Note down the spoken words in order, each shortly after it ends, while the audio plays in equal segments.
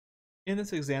In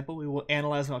this example, we will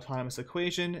analyze an autonomous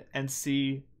equation and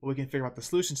see what we can figure out the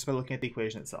solution just by looking at the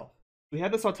equation itself. We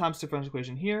have this autonomous differential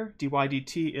equation here. dy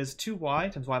dt is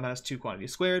 2y times y minus 2 quantity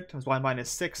squared times y minus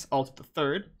 6 all to the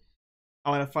third. I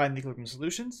want to find the equilibrium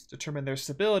solutions, determine their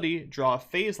stability, draw a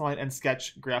phase line, and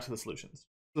sketch graphs of the solutions.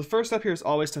 The first step here is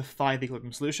always to find the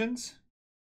equilibrium solutions.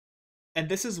 And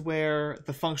this is where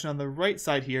the function on the right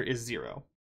side here is 0.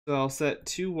 So I'll set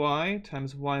 2y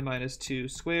times y minus 2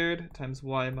 squared times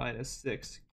y minus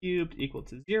 6 cubed equal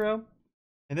to 0.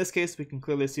 In this case, we can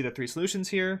clearly see the three solutions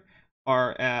here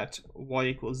are at y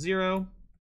equals 0,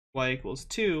 y equals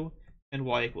 2, and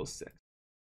y equals 6.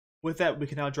 With that, we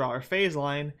can now draw our phase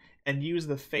line and use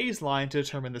the phase line to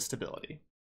determine the stability.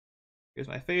 Here's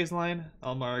my phase line.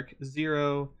 I'll mark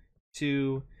 0,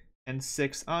 2, and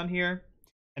 6 on here.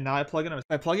 And now I plug in. If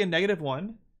I plug in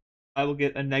 -1, I will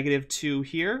get a -2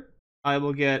 here. I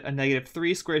will get a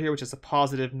 -3 squared here, which is a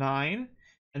positive 9.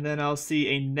 And then I'll see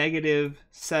a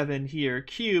 -7 here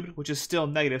cubed, which is still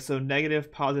negative. So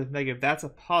negative, positive, negative, that's a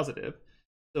positive.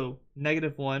 So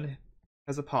 -1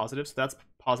 has a positive, so that's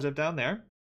positive down there.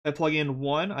 If I plug in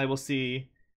 1, I will see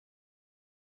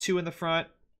 2 in the front.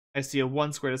 I see a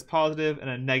 1 squared is positive, and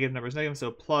a negative number is negative, so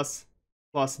plus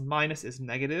minus is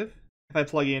negative. If I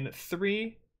plug in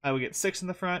 3, I will get 6 in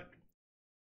the front.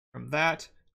 From that,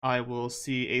 I will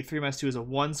see a 3 minus 2 is a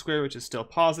 1 squared, which is still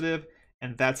positive,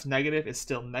 and that's negative, is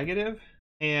still negative.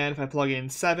 And if I plug in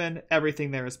 7,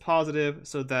 everything there is positive,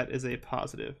 so that is a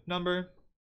positive number.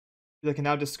 I can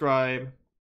now describe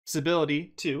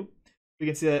stability too. We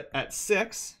can see that at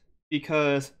 6,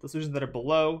 because the solutions that are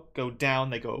below go down,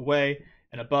 they go away,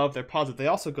 and above they're positive, they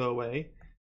also go away.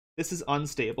 This is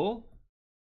unstable.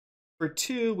 For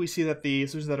 2, we see that the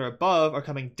solutions that are above are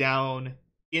coming down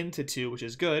into 2, which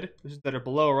is good. The solutions that are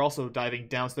below are also diving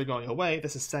down, so they're going away.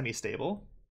 This is semi-stable.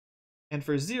 And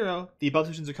for 0, the above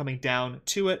solutions are coming down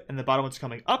to it, and the bottom ones are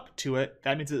coming up to it.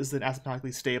 That means this is an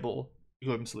asymptotically stable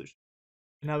equilibrium solution.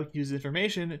 And now we can use this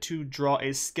information to draw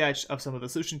a sketch of some of the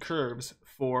solution curves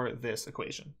for this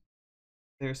equation.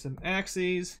 There's some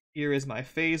axes. Here is my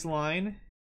phase line.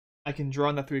 I can draw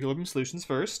in the three equilibrium solutions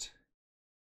first,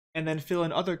 and then fill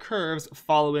in other curves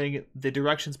following the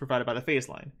directions provided by the phase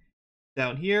line.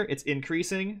 Down here, it's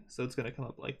increasing, so it's going to come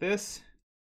up like this.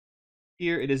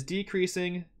 Here, it is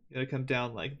decreasing. It's going to come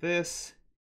down like this.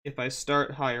 If I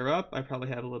start higher up, I probably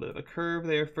have a little bit of a curve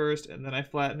there first, and then I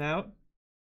flatten out.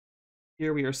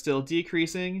 Here, we are still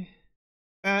decreasing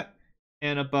that,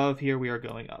 and above here, we are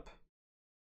going up.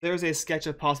 There's a sketch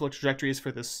of possible trajectories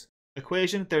for this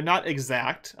equation. They're not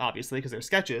exact, obviously, because they're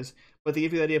sketches, but they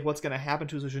give you the idea of what's going to happen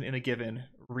to a solution in a given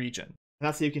region. And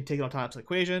that's how you can take an autonomous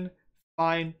equation,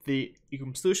 find the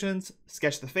equilibrium solutions,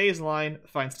 sketch the phase line,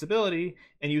 find stability,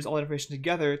 and use all that information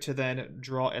together to then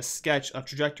draw a sketch of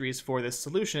trajectories for this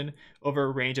solution over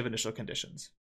a range of initial conditions.